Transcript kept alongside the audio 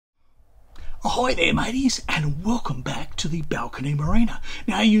Ahoy there mateys, and welcome back to the Balcony Marina.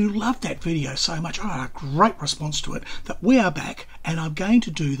 Now you loved that video so much, I had a great response to it, that we are back and I'm going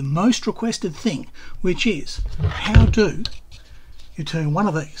to do the most requested thing, which is how do you turn one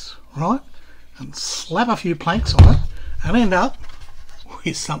of these, right, and slap a few planks on it and end up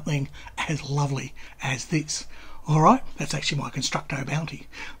with something as lovely as this. Alright, that's actually my Constructo Bounty.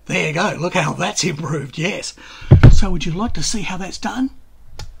 There you go, look how that's improved, yes. So would you like to see how that's done?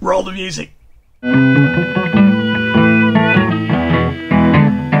 Roll the music. Alright,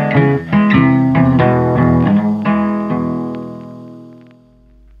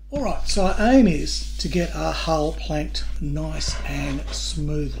 so our aim is to get our hull planked nice and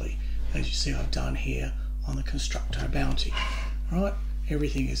smoothly, as you see I've done here on the Constructo Bounty. Right,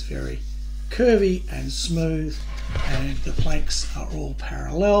 everything is very curvy and smooth, and the planks are all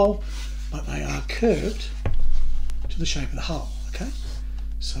parallel, but they are curved to the shape of the hull. Okay,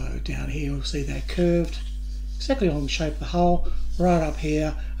 so down here you'll see they're curved exactly on the shape of the hull, right up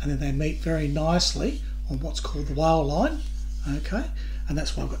here, and then they meet very nicely on what's called the whale line. Okay, and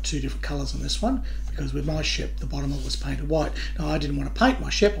that's why I've got two different colours on this one, because with my ship the bottom of it was painted white. Now I didn't want to paint my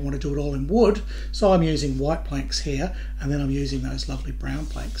ship, I want to do it all in wood, so I'm using white planks here, and then I'm using those lovely brown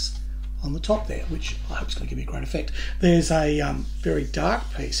planks on the top there, which I hope is going to give me a great effect. There's a very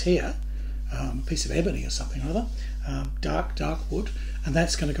dark piece here, piece of ebony or something or other, dark wood, and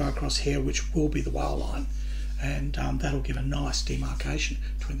that's going to go across here, which will be the whale line, and that'll give a nice demarcation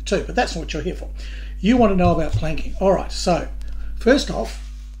between the two. But that's not what you're here for. You want to know about planking. Alright, so first off,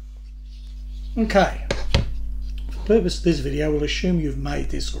 okay, for the purpose of this video we'll assume you've made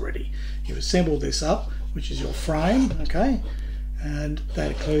this already. You've assembled this up, which is your frame, okay, and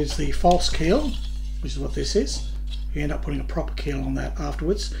that includes the false keel, which is what this is. You end up putting a proper keel on that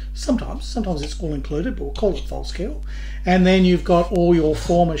afterwards. Sometimes it's all included, but we'll call it false keel. And then you've got all your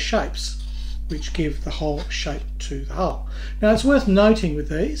former shapes, which give the whole shape to the hull. Now it's worth noting with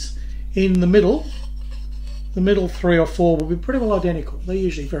these, in the middle 3 or 4 will be pretty well identical. They're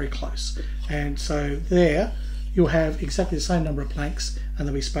usually very close. And so there you'll have exactly the same number of planks and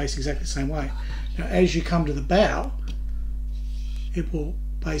they'll be spaced exactly the same way. Now as you come to the bow, it will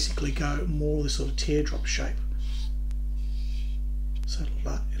basically go more the sort of teardrop shape. So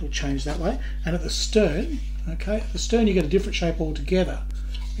it'll change that way. And at the stern, okay, at the stern you get a different shape altogether,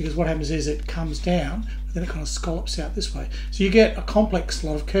 because what happens is it comes down, but then it kind of scallops out this way. So you get a complex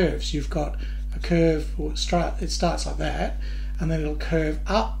lot of curves. You've got a curve, or it starts like that, and then it'll curve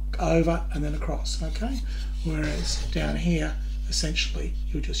up, over, and then across, okay? Whereas down here, essentially,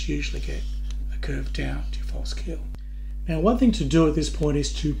 you'll just usually get a curve down to your false keel. Now one thing to do at this point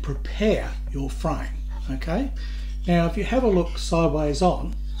is to prepare your frame, okay? Now if you have a look sideways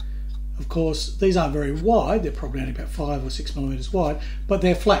on, of course these aren't very wide, they're probably only about 5 or 6 millimeters wide, but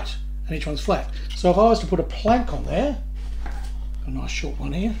they're flat, and each one's flat. So if I was to put a plank on there, a nice short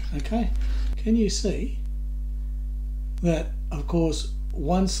one here, okay, can you see that of course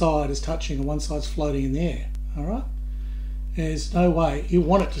one side is touching and one side's floating in the air, alright? There's no way, you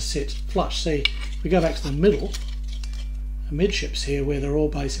want it to sit flush. See, if we go back to the middle, the midships here, where they're all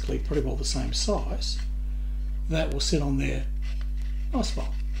basically pretty well the same size, that will sit on there, nice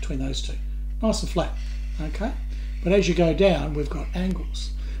spot between those two, nice and flat, okay? But as you go down, we've got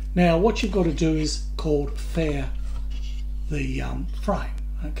angles. Now what you've got to do is called fair the frame,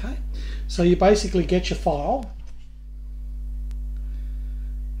 okay? So you basically get your file.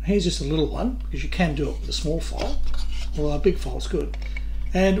 Here's just a little one, because you can do it with a small file, although a big file's good.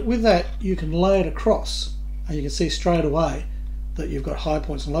 And with that you can lay it across, and you can see straight away that you've got high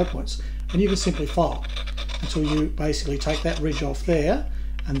points and low points, and you can simply file until you basically take that ridge off there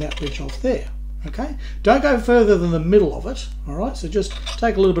and that ridge off there, okay? Don't go further than the middle of it, alright? So just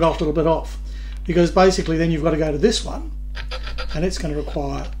take a little bit off, because basically then you've got to go to this one, and it's going to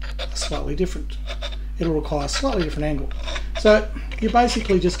require a slightly different, it'll require a slightly different angle. So you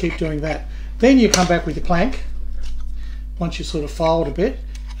basically just keep doing that. Then you come back with your plank, once you've sort of filed a bit,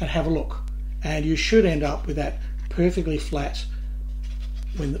 and have a look. And you should end up with that perfectly flat,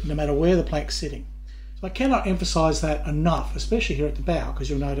 no matter where the plank's sitting. So I cannot emphasize that enough, especially here at the bow, because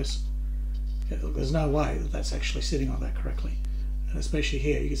you'll notice there's no way that that's actually sitting on that correctly. And especially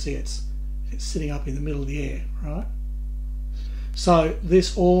here, you can see it's sitting up in the middle of the air, right? So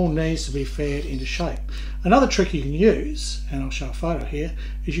this all needs to be faired into shape. Another trick you can use, and I'll show a photo here,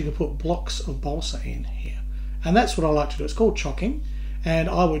 is you can put blocks of balsa in here. And that's what I like to do. It's called chocking, and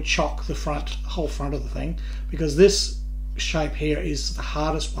I would chock the whole front of the thing, because this shape here is the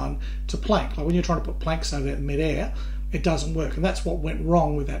hardest one to plank. Like when you're trying to put planks over it in mid-air, it doesn't work, and that's what went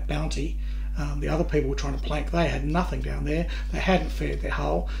wrong with that Bounty The other people were trying to plank, they had nothing down there. They hadn't faired their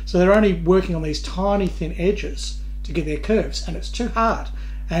hull. So they're only working on these tiny thin edges to get their curves, and it's too hard.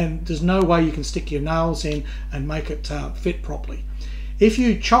 And there's no way you can stick your nails in and make it fit properly. If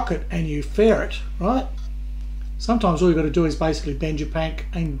you chock it and you fair it, right, sometimes all you've got to do is basically bend your plank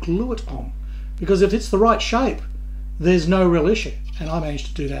and glue it on. Because if it's the right shape, there's no real issue. And I managed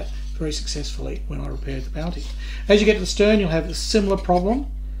to do that very successfully when I repaired the Bounty. As you get to the stern, you'll have a similar problem.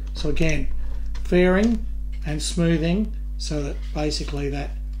 So again, fairing and smoothing so that basically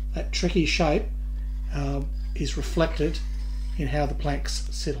that tricky shape is reflected in how the planks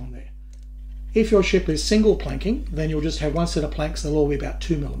sit on there. If your ship is single planking, then you'll just have one set of planks. They'll all be about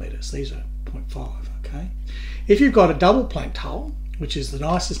 2mm. These are 0.5, okay? If you've got a double planked hull, which is the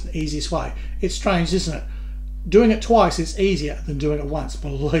nicest and easiest way, it's strange, isn't it? Doing it twice is easier than doing it once,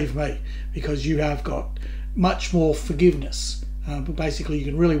 believe me, because you have got much more forgiveness. But basically you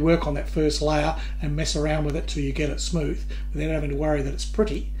can really work on that first layer and mess around with it till you get it smooth without having to worry that it's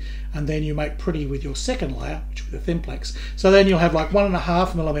pretty, and then you make pretty with your second layer, which will be the thin planks. So then you'll have like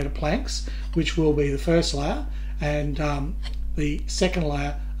 1.5mm planks, which will be the first layer, and the second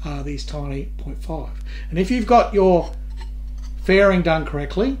layer are these tiny 0.5. And if you've got your fairing done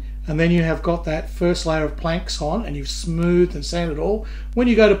correctly, and then you have got that first layer of planks on and you've smoothed and sanded it all, when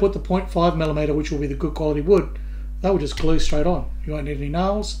you go to put the 0.5mm, which will be the good quality wood, they will just glue straight on. You won't need any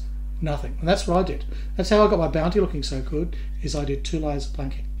nails, nothing. And that's what I did. That's how I got my Bounty looking so good, is I did 2 layers of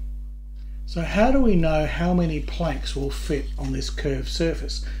planking. So how do we know how many planks will fit on this curved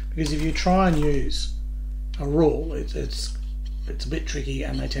surface? Because if you try and use a rule, it's a bit tricky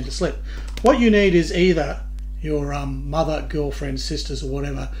and they tend to slip. What you need is either your mother, girlfriend, sisters or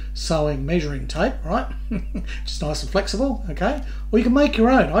whatever sewing measuring tape, right? Just nice and flexible, okay? Or you can make your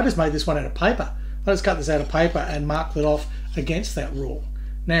own. I just made this one out of paper. I just cut this out of paper and marked it off against that rule.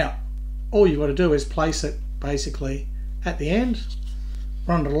 Now, all you've got to do is place it basically at the end,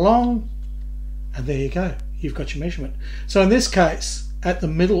 run it along, and there you go. You've got your measurement. So in this case, at the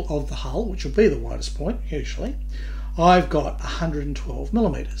middle of the hull, which will be the widest point usually, I've got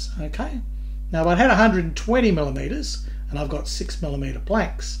 112mm, okay? Now if I'd had 120mm and I've got 6mm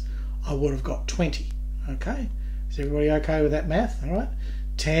planks, I would have got 20, okay? Is everybody okay with that math? All right.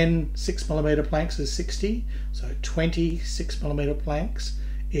 10 6mm planks is 60, so 20 6mm planks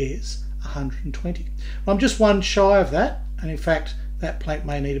is 120. I'm just one shy of that, and in fact that plank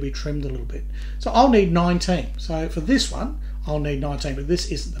may need to be trimmed a little bit. So I'll need 19. So for this one I'll need 19, but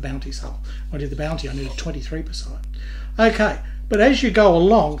this isn't the Bounty's hull. When I did the Bounty I needed 23%. Okay, but as you go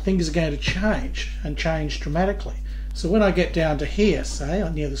along things are going to change, and change dramatically. So when I get down to here, say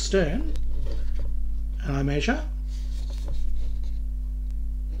near the stern, and I measure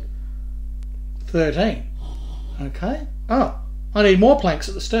 13. Okay. Oh, I need more planks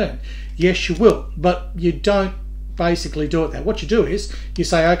at the stern. Yes, you will, but you don't basically do it that. What you do is you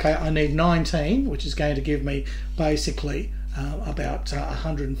say, okay, I need 19, which is going to give me basically about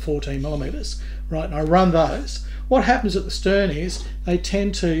 114mm, right? And I run those. What happens at the stern is they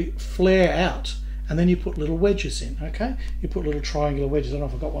tend to flare out, and then you put little wedges in. Okay, you put little triangular wedges. I don't know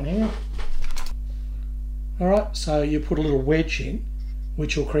if I've got one here. All right, so you put a little wedge in,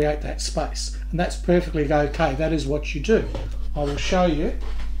 which will create that space, and that's perfectly okay. That is what you do. I will show you.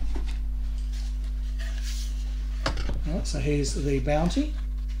 All right, so here's the Bounty,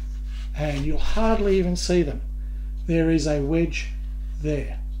 and you'll hardly even see them. There is a wedge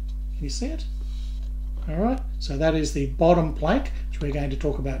there. Can you see it? All right, so that is the bottom plank, which we're going to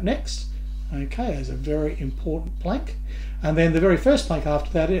talk about next. Okay, there's a very important plank, and then the very first plank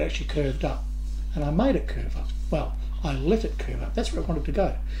after that, it actually curved up, and I made it curve up. Well, I let it curve up. That's where I wanted to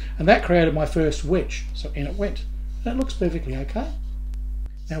go. And that created my first wedge. So in it went. And it looks perfectly okay.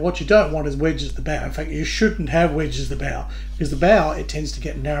 Now what you don't want is wedges at the bow. In fact, you shouldn't have wedges at the bow, because the bow, it tends to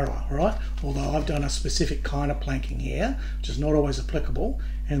get narrower, right? Although I've done a specific kind of planking here, which is not always applicable,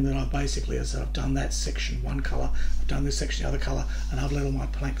 and then I've basically, as I've done that section one colour, I've done this section the other colour, and I've let all my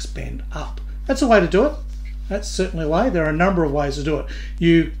planks bend up. That's a way to do it. That's certainly a way. There are a number of ways to do it.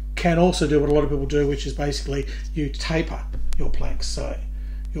 You can also do what a lot of people do, which is basically you taper your planks. So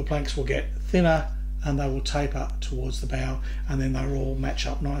your planks will get thinner and they will taper towards the bow, and then they'll all match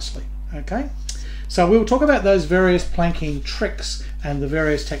up nicely. Okay, so we'll talk about those various planking tricks and the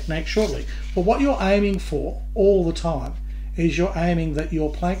various techniques shortly. But what you're aiming for all the time is you're aiming that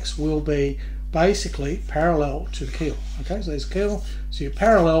your planks will be basically parallel to the keel. Okay, so there's keel, so you're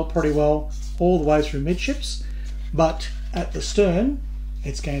parallel pretty well all the way through midships, but at the stern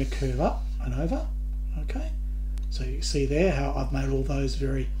it's going to curve up and over, okay, So you see there how I've made all those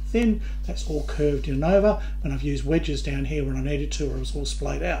very thin. That's all curved in and over, and I've used wedges down here when I needed to, or it was all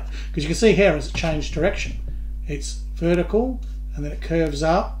splayed out. Because you can see here as it changed direction. It's vertical, and then it curves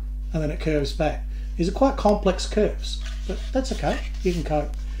up, and then it curves back. These are quite complex curves, but that's okay, you can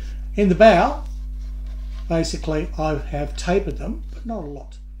cope. In the bow, basically I have tapered them, but not a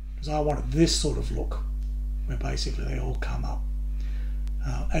lot, because I wanted this sort of look, where basically they all come up,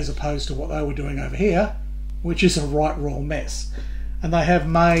 as opposed to what they were doing over here, which is a right royal mess. And they have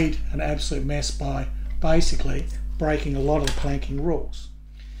made an absolute mess by basically breaking a lot of the planking rules.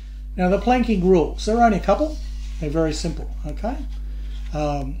 Now the planking rules, there are only a couple, they're very simple, okay?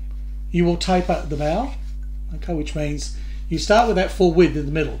 You will taper the bow, okay, which means you start with that full width in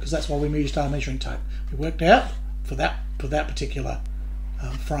the middle, because that's why we used our measuring tape. We worked out for that particular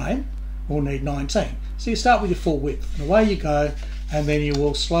frame, we'll need 19. So you start with your full width, and away you go, and then you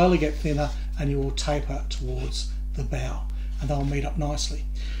will slowly get thinner, and you will taper towards the bow, and they'll meet up nicely.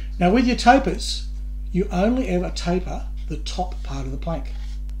 Now with your tapers, you only ever taper the top part of the plank.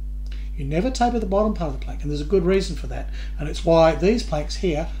 You never taper the bottom part of the plank, and there's a good reason for that, and it's why these planks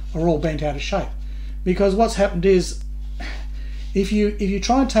here are all bent out of shape. Because what's happened is, if you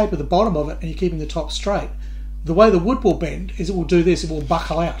try and taper the bottom of it and you're keeping the top straight, the way the wood will bend is it will do this, it will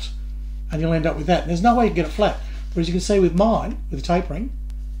buckle out, and you'll end up with that. And there's no way you can get it flat. But as you can see with mine, with the tapering,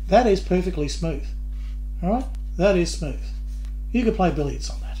 that is perfectly smooth. Alright? That is smooth. You could play billiards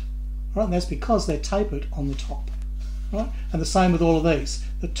on that. Alright? And that's because they're tapered on the top. Right? And the same with all of these.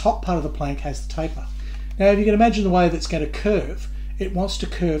 The top part of the plank has the taper. Now if you can imagine the way that's going to curve, it wants to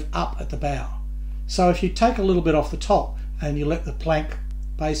curve up at the bow. So if you take a little bit off the top and you let the plank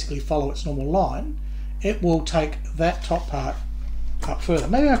basically follow its normal line, it will take that top part up further.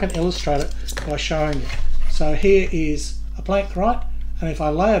 Maybe I can illustrate it by showing you. So here is a plank, right? And if I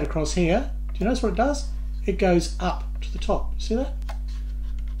lay it across here, do you notice what it does? It goes up to the top. See that?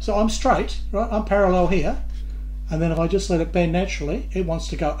 So I'm straight, right? I'm parallel here. And then if I just let it bend naturally, it wants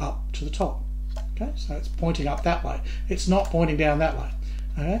to go up to the top. Okay, so it's pointing up that way. It's not pointing down that way.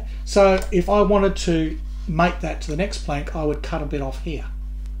 Okay, so if I wanted to make that to the next plank, I would cut a bit off here.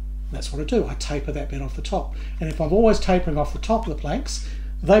 That's what I do. I taper that bit off the top. And if I'm always tapering off the top of the planks,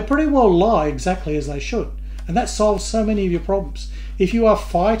 they pretty well lie exactly as they should. And that solves so many of your problems. If you are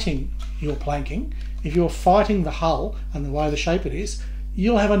fighting your planking, if you're fighting the hull and the way the shape it is,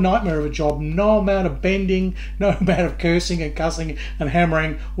 you'll have a nightmare of a job. No amount of bending, no amount of cursing and cussing and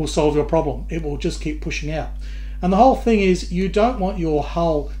hammering will solve your problem. It will just keep pushing out. And the whole thing is, you don't want your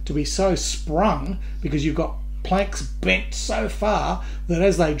hull to be so sprung because you've got planks bent so far that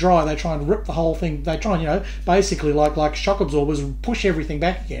as they dry, they try and rip the whole thing. They try and, you know, basically like shock absorbers, push everything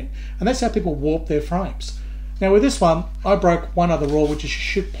back again. And that's how people warp their frames. Now with this one, I broke one other rule, which is you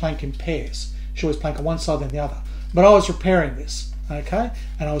should plank in pairs. You should always plank on one side then the other. But I was repairing this, okay,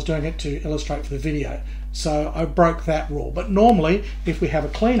 and I was doing it to illustrate for the video. So I broke that rule. But normally, if we have a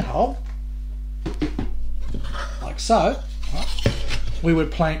clean hull, like so, right, we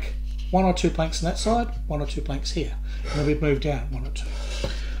would plank one or two planks on that side, one or two planks here, and then we'd move down one or two.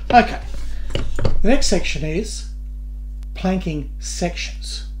 Okay, the next section is planking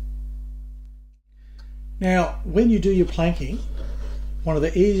sections. Now, when you do your planking, one of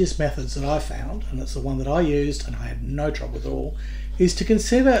the easiest methods that I found, and it's the one that I used and I had no trouble with at all, is to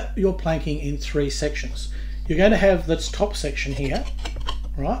consider your planking in three sections. You're going to have this top section here,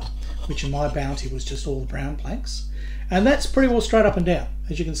 right, which in my Bounty was just all the brown planks, and that's pretty well straight up and down,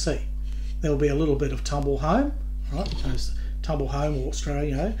 as you can see. There will be a little bit of tumble home, right, tumble home or straight,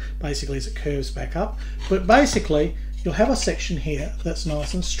 you know, basically as it curves back up, but basically you'll have a section here that's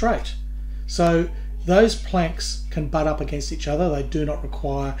nice and straight. So those planks can butt up against each other. They do not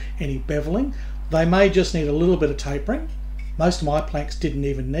require any beveling. They may just need a little bit of tapering. Most of my planks didn't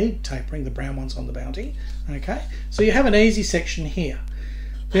even need tapering, the brown ones on the Bounty. Okay, so you have an easy section here.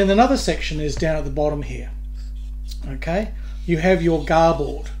 Then another section is down at the bottom here. Okay, you have your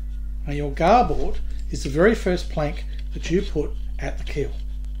garboard. Now your garboard is the very first plank that you put at the keel.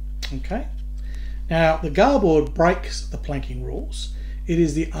 Okay, now the garboard breaks the planking rules. It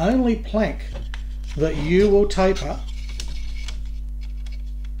is the only plank that you will taper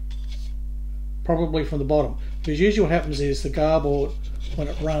probably from the bottom, because usually what happens is the garboard, when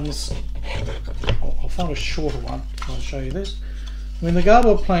it runs, I'll find a shorter one, I'll show you this. When the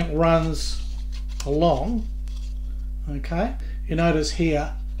garboard plank runs along, okay, you notice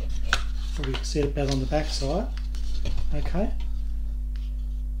here, probably you can see it better on the back side, okay,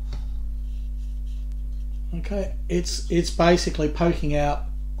 it's basically poking out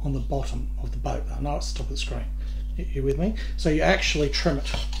on the bottom of the boat. I know it's the top of the screen. You with me? So you actually trim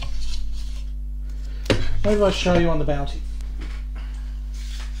it. What did I show you on the Bounty?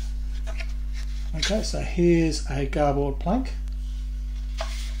 Okay, so here's a garboard plank,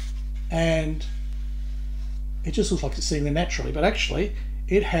 and it just looks like it's sitting there naturally, but actually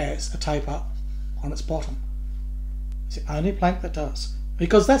it has a taper on its bottom. It's the only plank that does,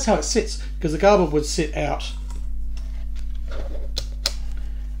 because that's how it sits, because the garboard would sit out.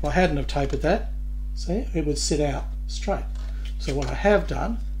 If I hadn't have tapered that, see, it would sit out straight. So what I have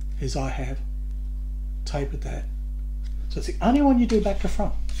done is I have tapered that. So it's the only one you do back to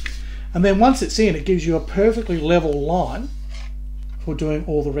front. And then once it's in, it gives you a perfectly level line for doing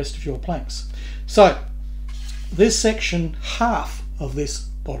all the rest of your planks. So this section, half of this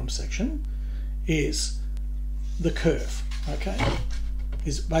bottom section, is the curve, okay?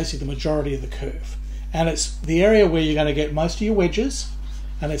 Is basically the majority of the curve. And it's the area where you're going to get most of your wedges,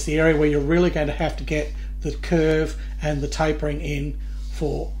 and it's the area where you're really going to have to get the curve and the tapering in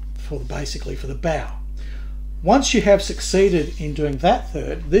for basically for the bow. Once you have succeeded in doing that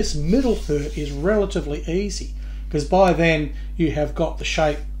third, this middle third is relatively easy, because by then you have got the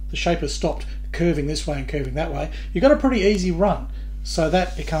shape has stopped curving this way and curving that way. You've got a pretty easy run, so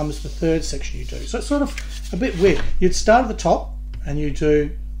that becomes the third section you do. So it's sort of a bit weird. You'd start at the top and you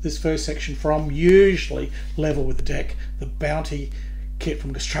do this first section from usually level with the deck. The Bounty kit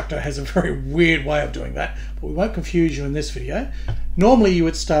from Constructo has a very weird way of doing that, but we won't confuse you in this video. Normally you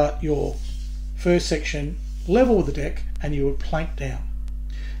would start your first section level with the deck and you would plank down,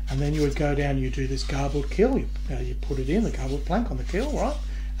 and then you would go down, you do this garboard keel, you put it in the garboard plank on the keel, right,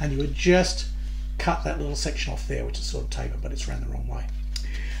 and you would just cut that little section off there, which is sort of taper, but it's ran the wrong way.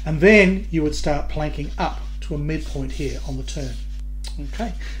 And then you would start planking up to a midpoint here on the turn.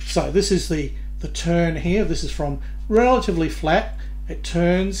 Okay, so this is the turn here. This is from relatively flat, it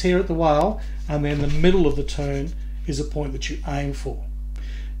turns here at the whale, and then the middle of the turn is a point that you aim for.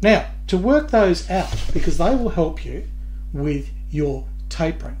 Now, to work those out, because they will help you with your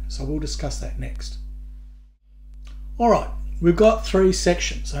tapering, so we'll discuss that next. Alright, we've got three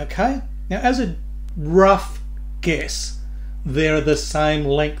sections, okay? Now, as a rough guess, they're the same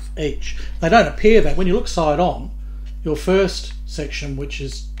length each. They don't appear that. When you look side on, your first section, which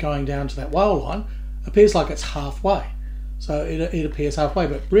is going down to that whale line, appears like it's halfway. So it appears halfway,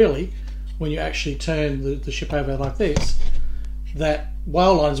 but really, when you actually turn the ship over like this, that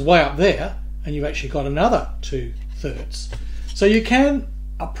whale line's way up there, and you've actually got another 2/3. So you can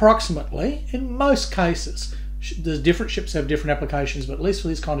approximately, in most cases, there's different ships have different applications, but at least for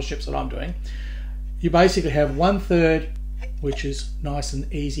these kind of ships that I'm doing, you basically have 1/3, which is nice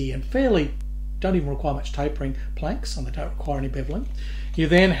and easy and fairly, don't even require much tapering planks, and they don't require any beveling. You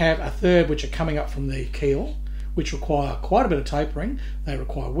then have 1/3 which are coming up from the keel, which require quite a bit of tapering. They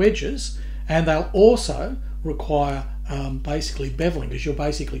require wedges, and they'll also require basically beveling, because you're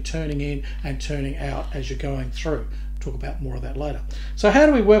basically turning in and turning out as you're going through. Talk about more of that later. So how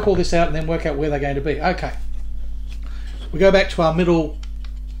do we work all this out and then work out where they're going to be? Okay, we go back to our middle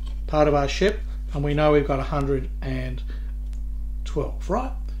part of our ship, and we know we've got 112,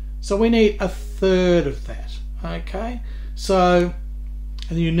 right? So we need 1/3 of that, okay? So,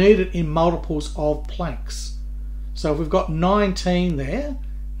 and you need it in multiples of planks. So if we've got 19 there,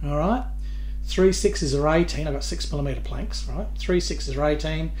 all right, 3 6s are 18. I've got 6mm planks, right? 3 6s are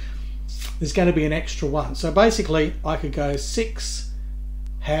 18. There's going to be an extra one. So basically, I could go 6,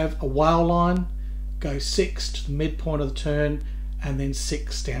 have a whale line, go 6 to the midpoint of the turn, and then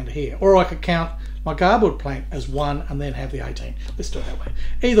 6 down to here. Or I could count my garboard plank as 1 and then have the 18. Let's do it that way.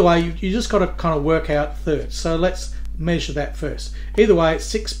 Either way, you just got to kind of work out thirds. So let's measure that first. Either way,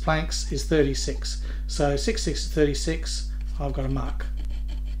 6 planks is 36. So 6 6 is 36. I've got a mark.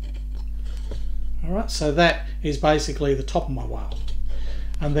 All right, so that is basically the top of my whale.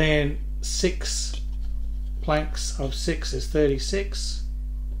 And then 6 planks of 6 is 36.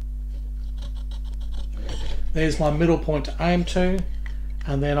 There's my middle point to aim to,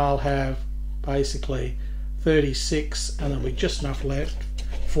 and then I'll have basically 36, and there'll be just enough left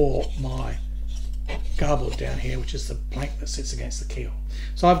for my garboard down here, which is the plank that sits against the keel.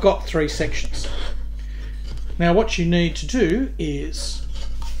 So I've got 3 sections. Now what you need to do is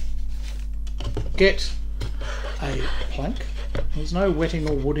get a plank. There's no wetting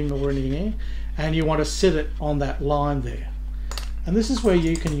or wooding or anything here, and you want to sit it on that line there. And this is where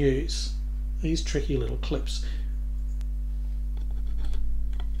you can use these tricky little clips.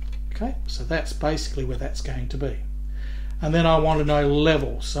 Okay, so that's basically where that's going to be. And then I want to know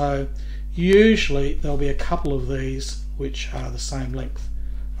level. So usually there'll be a couple of these which are the same length.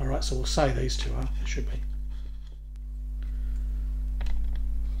 All right, so we'll say these two are. They should be.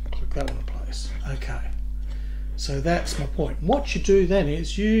 Click that one in place. Okay. So that's my point. What you do then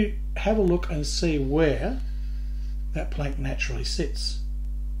is you have a look and see where that plank naturally sits.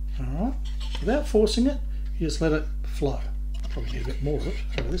 Alright, without forcing it, you just let it flow. Probably need a bit more of it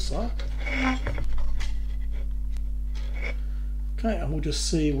over this side. Okay, and we'll just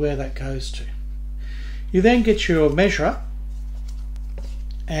see where that goes to. You then get your measurer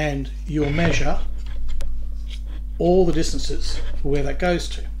and you'll measure all the distances for where that goes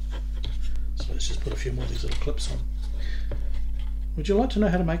to. So let's just put a few more of these little clips on. Would you like to know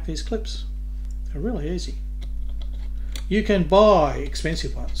how to make these clips? They're really easy. You can buy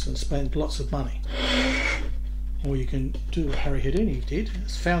expensive ones and spend lots of money. Or you can do what Harry Houdini did.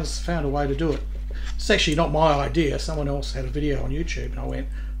 He's found a way to do it. It's actually not my idea. Someone else had a video on YouTube and I went,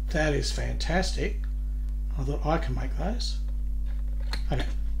 that is fantastic. I thought I can make those. Okay,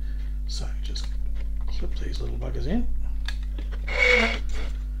 so just clip these little buggers in.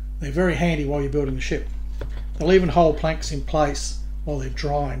 They're very handy while you're building the ship. They'll even hold planks in place while they're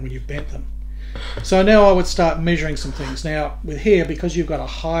drying when you've bent them. So now I would start measuring some things. Now with here, because you've got a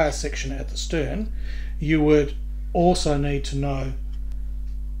higher section at the stern, you would also need to know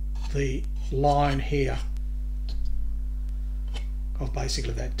the line here of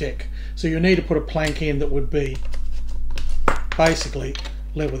basically that deck. So you need to put a plank in that would be basically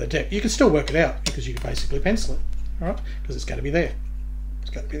level with the deck. You can still work it out because you can basically pencil it, all right? Because it's going to be there. It's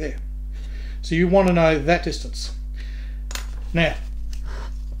going to be there. So you want to know that distance. Now,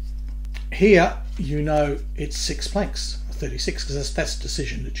 here you know it's 6 planks, 36, because that's the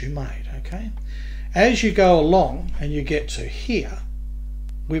decision that you made, okay? As you go along and you get to here,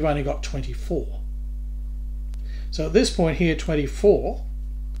 we've only got 24. So at this point here, 24,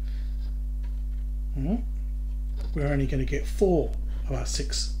 we're only going to get 4 of our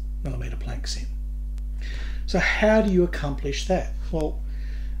 6mm planks in. So how do you accomplish that? Well,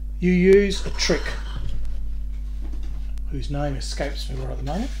 you use a trick whose name escapes me right at the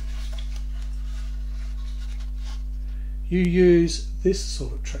moment. You use this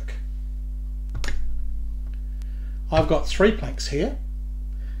sort of trick. I've got 3 planks here,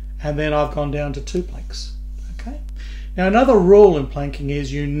 and then I've gone down to 2 planks. Okay. Now another rule in planking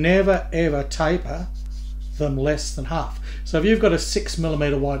is you never ever taper them less than half. So if you've got a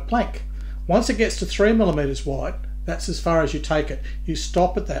 6mm wide plank, once it gets to 3mm wide, that's as far as you take it. You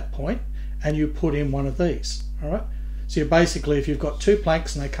stop at that point and you put in one of these. All right. So you basically, if you've got 2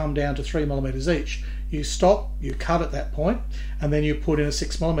 planks and they come down to 3mm each, you stop, you cut at that point, and then you put in a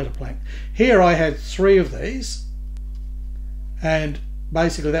 6mm plank. Here I had 3 of these, and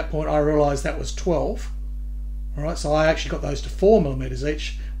basically at that point I realised that was 12. All right, so I actually got those to 4mm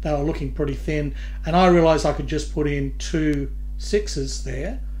each. They were looking pretty thin, and I realised I could just put in 2 6s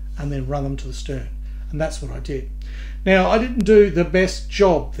there and then run them to the stern, and that's what I did. Now I didn't do the best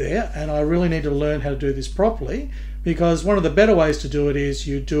job there, and I really need to learn how to do this properly, because one of the better ways to do it is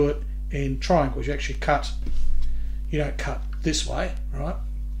you do it in triangles. You actually cut, you don't cut this way, right?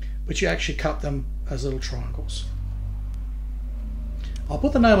 But you actually cut them as little triangles. I'll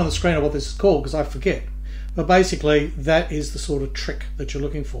put the name on the screen of what this is called because I forget. But basically that is the sort of trick that you're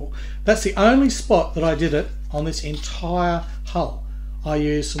looking for. That's the only spot that I did it on this entire hull. I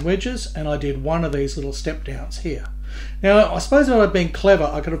used some wedges and I did one of these little step downs here. Now I suppose if I'd been clever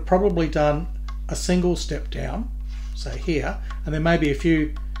I could have probably done a single step down, say here, and then maybe a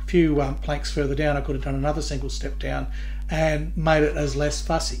few planks further down I could have done another single step down and made it as less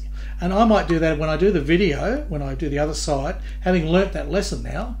fussy. And I might do that when I do the video, when I do the other side. Having learnt that lesson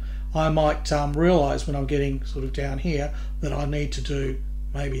now, I might realise when I'm getting sort of down here that I need to do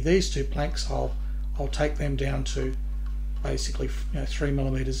maybe these 2 planks. I'll take them down to basically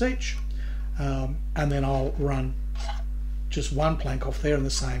 3mm each, and then I'll run just 1 plank off there and the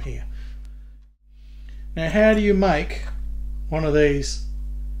same here. Now how do you make one of these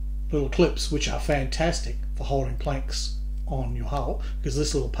little clips, which are fantastic for holding planks on your hull, because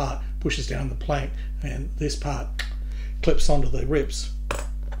this little part pushes down the plank and this part clips onto the ribs?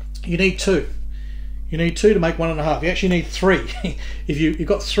 You need 2. You need 2 to make 1.5. You actually need 3. If you've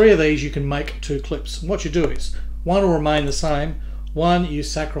got 3 of these, you can make 2 clips. And what you do is, 1 will remain the same, 1 you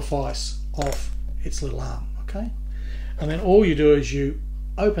sacrifice off its little arm, okay? And then all you do is you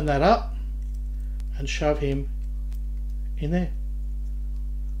open that up and shove him in there.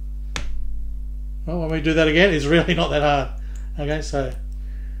 Well, when we do that again, it's really not that hard. Okay, so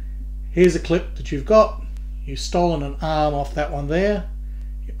here's a clip that you've got. You've stolen an arm off that one there.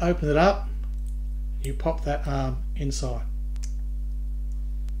 You open it up, you pop that arm inside.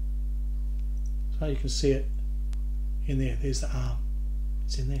 So you can see it in there. There's the arm.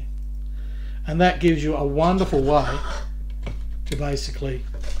 It's in there. And that gives you a wonderful way to basically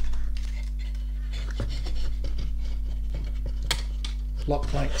block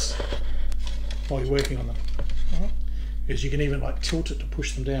planks while you're working on them. All right? Because you can even like tilt it to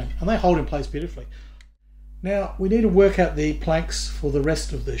push them down, and they hold in place beautifully. Now we need to work out the planks for the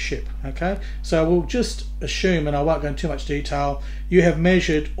rest of the ship. Okay, so we'll just assume, and I won't go into too much detail, you have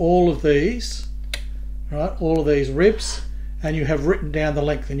measured all of these, right, all of these ribs, and you have written down the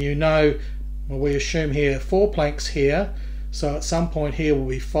length, and you know, well, we assume here 4 planks here, so at some point here will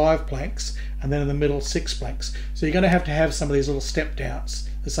be 5 planks, and then in the middle 6 planks. So you're going to have some of these little step downs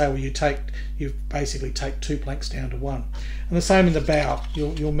to say, well, you basically take 2 planks down to 1. And the same in the bow.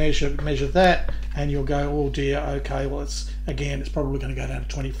 You'll measure that, and you'll go, oh dear, okay, well it's probably going to go down to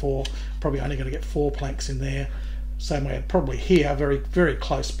 24. Probably only going to get 4 planks in there. Same way, probably here, very very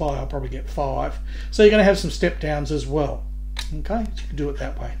close by, I'll probably get 5. So you're going to have some step downs as well. Okay, so you can do it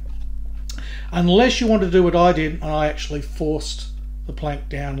that way. Unless you want to do what I did, and I actually forced the plank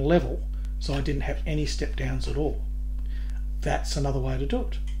down level, so I didn't have any step downs at all. That's another way to do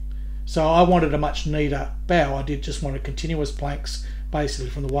it. So I wanted a much neater bow. I did just want continuous planks basically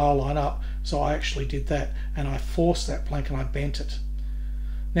from the whale line up, so I actually did that, and I forced that plank and I bent it.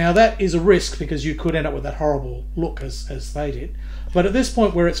 Now that is a risk because you could end up with that horrible look as they did, but at this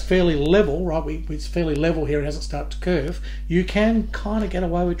point where it's fairly level, right, it's fairly level here, it hasn't started to curve, you can kind of get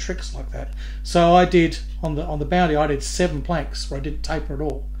away with tricks like that. So I did on the Bounty, I did 7 planks where I didn't taper at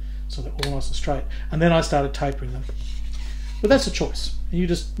all, so they're all nice and straight, and then I started tapering them. But that's a choice. You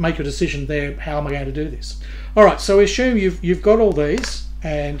just make a decision there, how am I going to do this? Alright, so assume you've got all these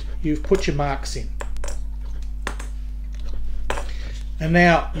and you've put your marks in. And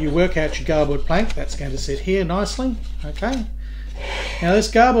now you work out your garboard plank, that's going to sit here nicely, okay? Now this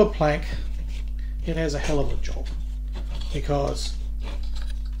garboard plank, it has a hell of a job because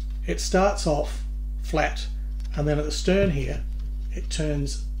it starts off flat and then at the stern here, it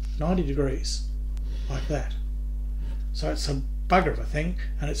turns 90 degrees like that. So it's a bugger of a thing,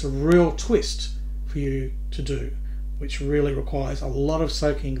 and it's a real twist for you to do, which really requires a lot of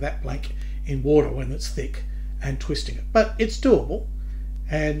soaking that plank in water when it's thick and twisting it. But it's doable,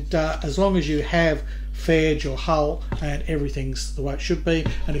 and as long as you have faired your hull and everything's the way it should be,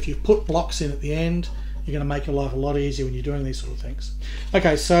 and if you put blocks in at the end, you're going to make your life a lot easier when you're doing these sort of things.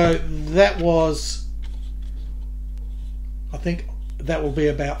 Okay, so that was, I think that will be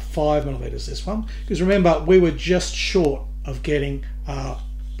about 5mm this one, because remember we were just short of getting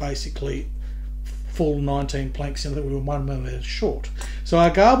basically full 19 planks in. I think we were 1mm short. So our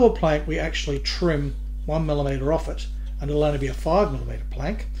garboard plank, we actually trim 1mm off it and it'll only be a 5mm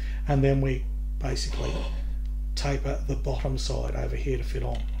plank, and then we basically taper the bottom side over here to fit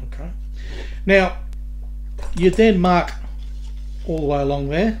on. Okay, now you'd then mark all the way along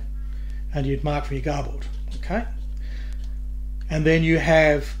there, and you'd mark for your garboard. Okay, and then you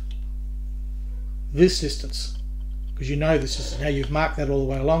have this distance, because you know this is now you've marked that all the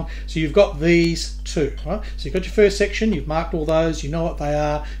way along. So you've got these two, right? So you've got your first section, you've marked all those, you know what they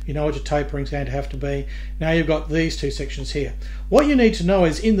are, you know what your tapering is going to have to be. Now you've got these 2 sections here. What you need to know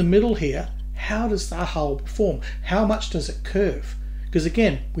is in the middle here, how does the hull perform? How much does it curve? Because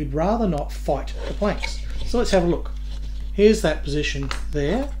again, we'd rather not fight the planks. So let's have a look. Here's that position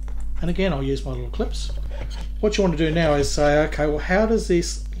there, and again I'll use my little clips. What you want to do now is say, okay, well, how does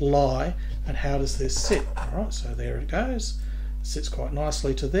this lie and how does this sit? All right, so there it goes. It sits quite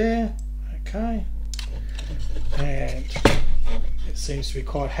nicely to there. Okay, and it seems to be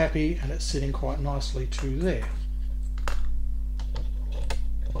quite happy, and it's sitting quite nicely to there.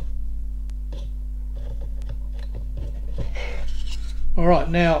 All right,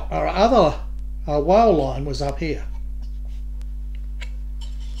 now our whale line was up here.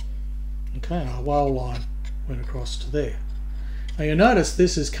 Okay, our whale line went across to there. Now you notice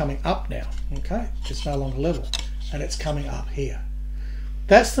this is coming up now, okay? It's no longer level, and it's coming up here.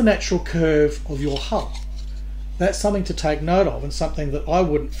 That's the natural curve of your hull. That's something to take note of, and something that I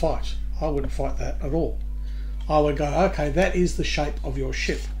wouldn't fight. I wouldn't fight that at all. I would go, okay, that is the shape of your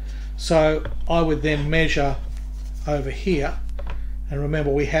ship. So I would then measure over here, and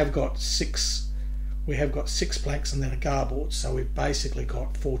remember we have got 6 planks and then a garboard, so we've basically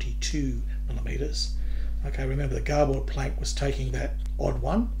got 42mm. Okay, remember the garboard plank was taking that odd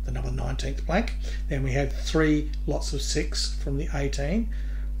one, the number 19th plank. Then we had 3 lots of 6 from the 18.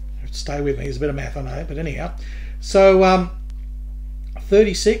 Stay with me, there's a bit of math I know, but anyhow. So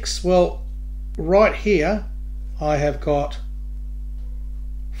 36, well, right here I have got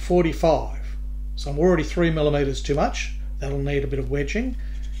 45. So I'm already 3mm too much. That'll need a bit of wedging.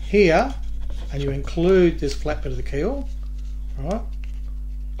 Here, and you include this flat bit of the keel, all right?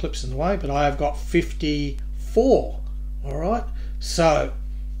 Clips in the way, but I have got 54. All right, so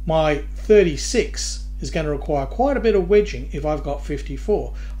my 36 is going to require quite a bit of wedging if I've got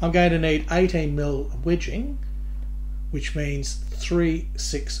 54. I'm going to need 18mm wedging, which means 3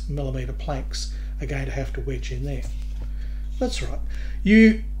 6mm planks are going to have to wedge in there. That's right.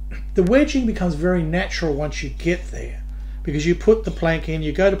 The wedging becomes very natural once you get there, because you put the plank in,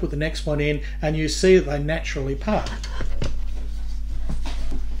 you go to put the next one in, and you see that they naturally part.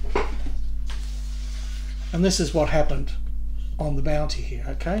 And this is what happened on the Bounty here,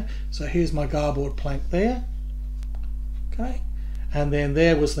 okay? So here's my garboard plank there, okay? And then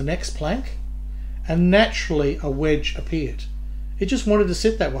there was the next plank, and naturally a wedge appeared. It just wanted to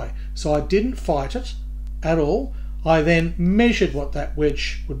sit that way. So I didn't fight it at all. I then measured what that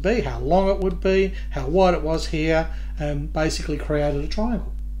wedge would be, how long it would be, how wide it was here, and basically created a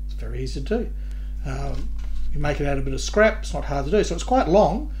triangle. It's very easy to do. You make it out of a bit of scrap, it's not hard to do. So it's quite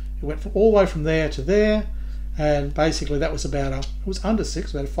long. It went all the way from there to there, and basically that was about it was under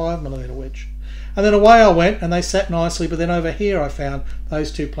 6, about a 5mm wedge. And then away I went, and they sat nicely, but then over here I found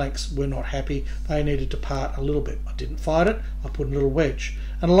those two planks were not happy. They needed to part a little bit. I didn't fight it, I put a little wedge.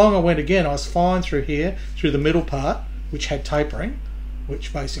 And along I went again. I was fine through here, through the middle part, which had tapering,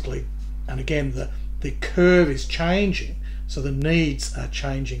 which basically, and again the curve is changing, so the needs are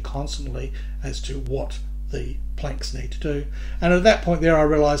changing constantly as to what the planks need to do. And at that point there I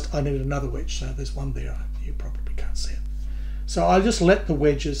realised I needed another wedge, so there's one there, you probably can't see it. So I just let the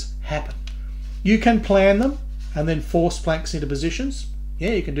wedges happen. You can plan them and then force planks into positions.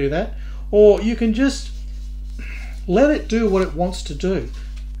 Yeah, you can do that. Or you can just let it do what it wants to do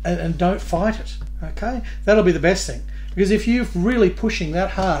and don't fight it, okay? That'll be the best thing. Because if you're really pushing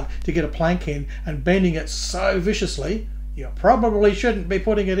that hard to get a plank in and bending it so viciously, you probably shouldn't be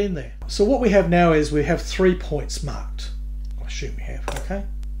putting it in there. So what we have now is we have 3 points marked. I assume we have, okay?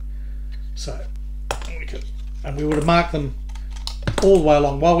 So, we would have marked them all the way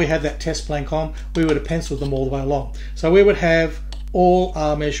along. While we had that test plank on, we would have penciled them all the way along. So we would have all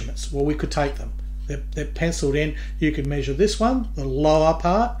our measurements. Well, we could take them. They're penciled in. You could measure this one, the lower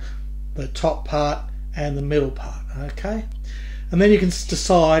part, the top part, and the middle part, okay? And then you can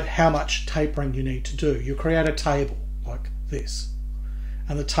decide how much tapering you need to do. You create a table like this,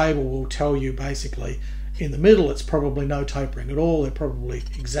 and the table will tell you basically in the middle it's probably no tapering at all. They're probably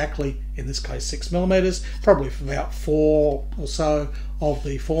exactly, in this case, 6mm, probably for about 4 or so of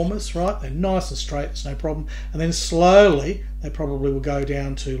the formers, right? They're nice and straight, it's no problem. And then slowly they probably will go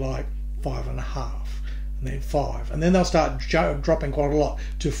down to like 5.5, and then 5, and then they'll start dropping quite a lot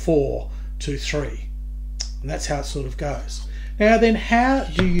to 4, to 3, and that's how it sort of goes. Now then, how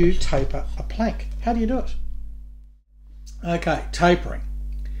do you taper a plank? How do you do it? Okay, tapering.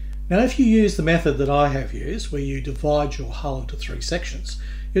 Now if you use the method that I have used, where you divide your hull into 3 sections,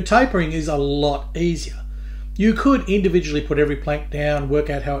 your tapering is a lot easier. You could individually put every plank down, work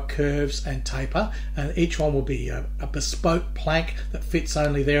out how it curves and taper, and each one will be a bespoke plank that fits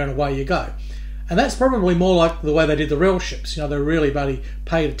only there, and away you go. And that's probably more like the way they did the rail ships. You know, they really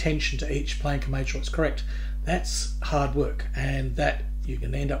paid attention to each plank and made sure it's correct. That's hard work, and that you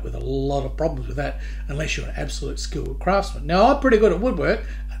can end up with a lot of problems with that unless you're an absolute skilled craftsman. Now, I'm pretty good at woodwork.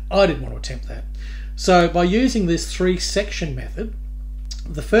 I didn't want to attempt that. So by using this 3-section method,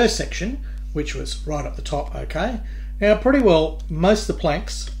 the first section, which was right up the top, okay, now pretty well most of the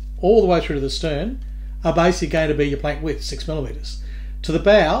planks all the way through to the stern are basically going to be your plank width, 6mm. To the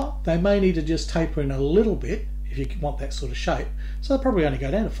bow, they may need to just taper in a little bit if you want that sort of shape, so they'll probably only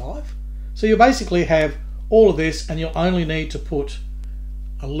go down to 5. So you basically have all of this, and you'll only need to put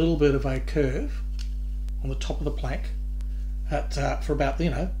a little bit of a curve on the top of the plank for about,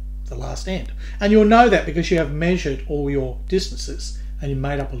 the last end. And you'll know that because you have measured all your distances and you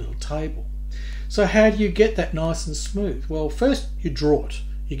made up a little table. So how do you get that nice and smooth? Well, first you draw it.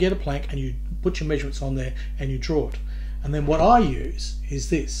 You get a plank and you put your measurements on there and you draw it. And then what I use is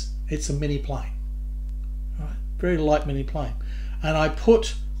this. It's a mini plane. Right? Very light mini plane. And I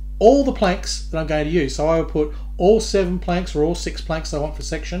put all the planks that I'm going to use. So I would put all 7 planks or all 6 planks I want for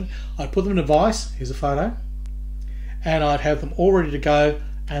section. I'd put them in a vise. Here's a photo. And I'd have them all ready to go.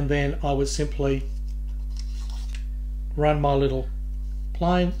 And then I would simply run my little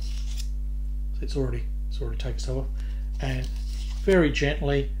plane. It's already taken stuff off, and very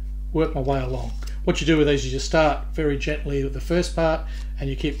gently work my way along. What you do with these is you start very gently with the first part, and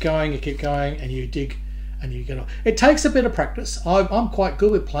you keep going, and you dig, and you get on. It takes a bit of practice. I'm quite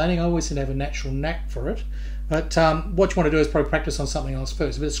good with planing. I always seem to have a natural knack for it. But what you want to do is probably practice on something else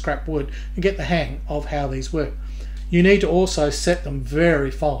first, a bit of scrap wood, and get the hang of how these work. You need to also set them very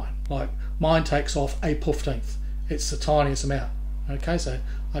fine. Like mine takes off a 15th. It's the tiniest amount. Okay, so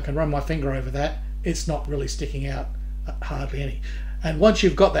I can run my finger over that. It's not really sticking out hardly any. And once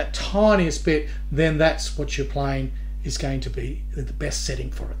you've got that tiniest bit, then that's what your plane is going to be the best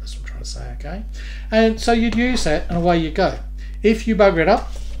setting for it. That's what I'm trying to say, okay? And so you'd use that and away you go. If you bugger it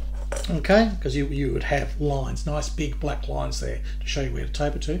up, okay, because you would have lines, nice big black lines there to show you where to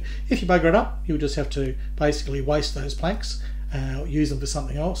taper to. If you bugger it up, you would just have to basically waste those planks, use them for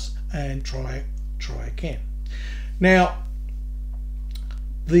something else, and try again. Now,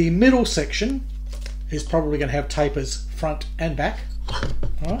 the middle section is probably going to have tapers front and back.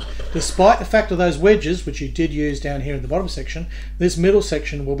 Right. Despite the fact of those wedges, which you did use down here in the bottom section, this middle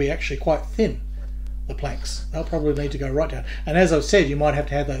section will be actually quite thin, the planks. They'll probably need to go right down. And as I've said, you might have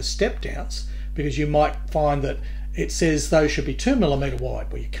to have those step downs, because you might find that it says those should be 2mm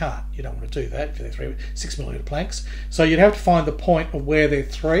wide. Well, you can't. You don't want to do that if they're 6mm planks. So you'd have to find the point of where they're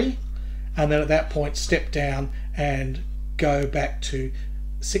 3, and then at that point step down and go back to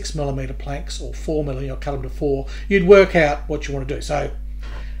 6mm planks or 4mm, or cut them to 4. You'd work out what you want to do. So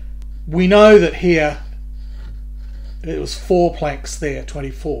we know that here it was 4 planks there,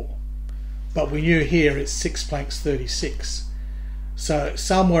 24, but we knew here it's 6 planks, 36. So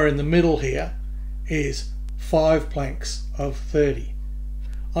somewhere in the middle here is 5 planks of 30.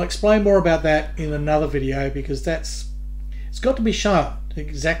 I'll explain more about that in another video, because it's got to be shown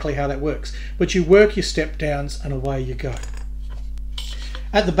exactly how that works. But you work your step downs and away you go.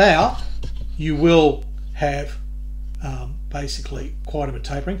 At the bow, you will have basically quite a bit of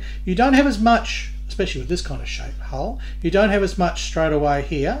tapering. You don't have as much, especially with this kind of shape hull, you don't have as much straight away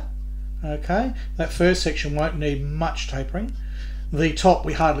here. Okay, that first section won't need much tapering. The top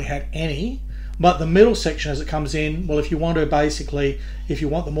we hardly had any, but the middle section as it comes in, well, if you want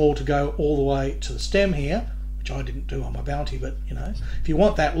them all to go all the way to the stem here, which I didn't do on my Bounty, but you know, if you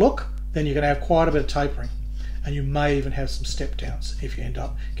want that look, then you're going to have quite a bit of tapering. And you may even have some step downs if you end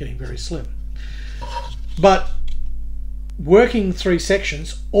up getting very slim. But working 3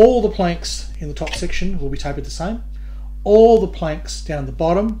 sections, all the planks in the top section will be tapered the same. All the planks down the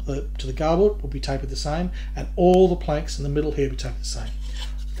bottom to the garboard will be tapered the same, and all the planks in the middle here will be tapered the same.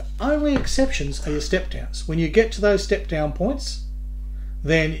 The only exceptions are your step downs. When you get to those step down points,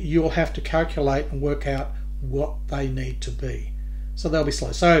 then you'll have to calculate and work out what they need to be. So they'll be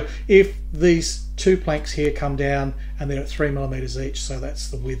slow. So if these 2 planks here come down and they're at 3mm each, so that's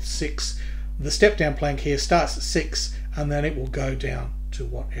the width 6, the step down plank here starts at 6, and then it will go down to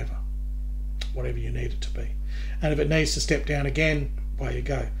whatever you need it to be. And if it needs to step down again, away you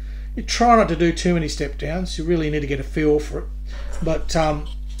go. You try not to do too many step downs. You really need to get a feel for it, but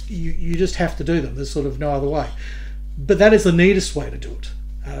you just have to do them. There's sort of no other way. But that is the neatest way to do it.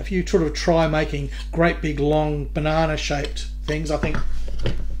 If you sort of try making great big long banana shaped things, I think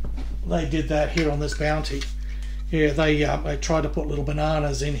they did that here on this Bounty. Yeah, they tried to put little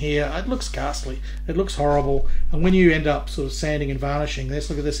bananas in here. It looks ghastly. It looks horrible. And when you end up sort of sanding and varnishing this,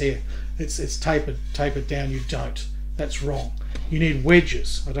 look at this here. It's tapered down. You don't. That's wrong. You need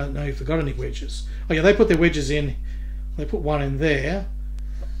wedges. I don't know if they've got any wedges. Oh yeah, they put their wedges in. They put one in there.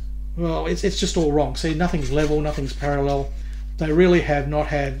 Well, it's just all wrong. See, nothing's level, nothing's parallel. They really have not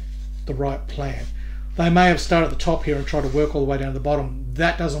had the right plan. They may have started at the top here and tried to work all the way down to the bottom.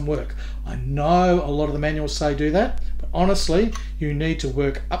 That doesn't work. I know a lot of the manuals say do that, but honestly, you need to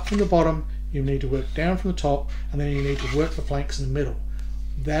work up from the bottom, you need to work down from the top, and then you need to work the planks in the middle.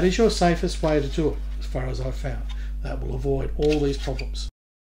 That is your safest way to do it, as far as I've found. That will avoid all these problems.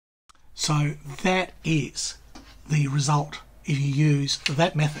 So that is the result if you use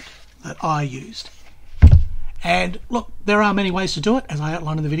that method that I used. And look, there are many ways to do it, as I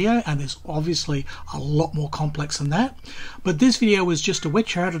outlined in the video, and there's obviously a lot more complex than that. But this video was just to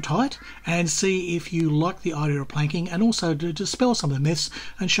whet your appetite and see if you like the idea of planking, and also to dispel some of the myths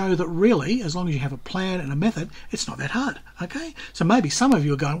and show that really, as long as you have a plan and a method, it's not that hard, okay? So maybe some of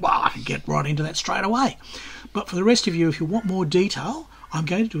you are going, well, I can get right into that straight away. But for the rest of you, if you want more detail, I'm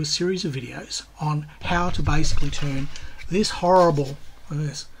going to do a series of videos on how to basically turn this horrible,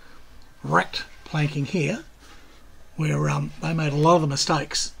 this wrecked planking here, where they made a lot of the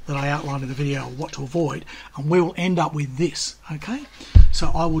mistakes that I outlined in the video of what to avoid, and we will end up with this, okay?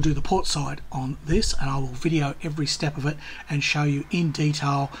 So I will do the port side on this, and I will video every step of it and show you in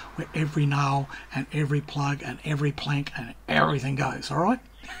detail where every nail and every plug and every plank and everything goes, all right?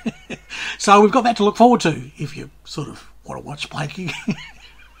 So we've got that to look forward to if you sort of want to watch planking.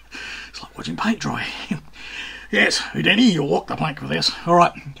 It's like watching paint dry. Yes, Houdini, you'll walk the plank with this. All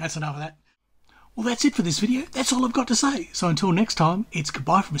right, that's enough of that. Well, that's it for this video. That's all I've got to say. So until next time, it's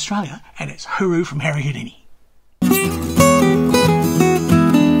goodbye from Australia, and it's hooroo from Harry Houdini.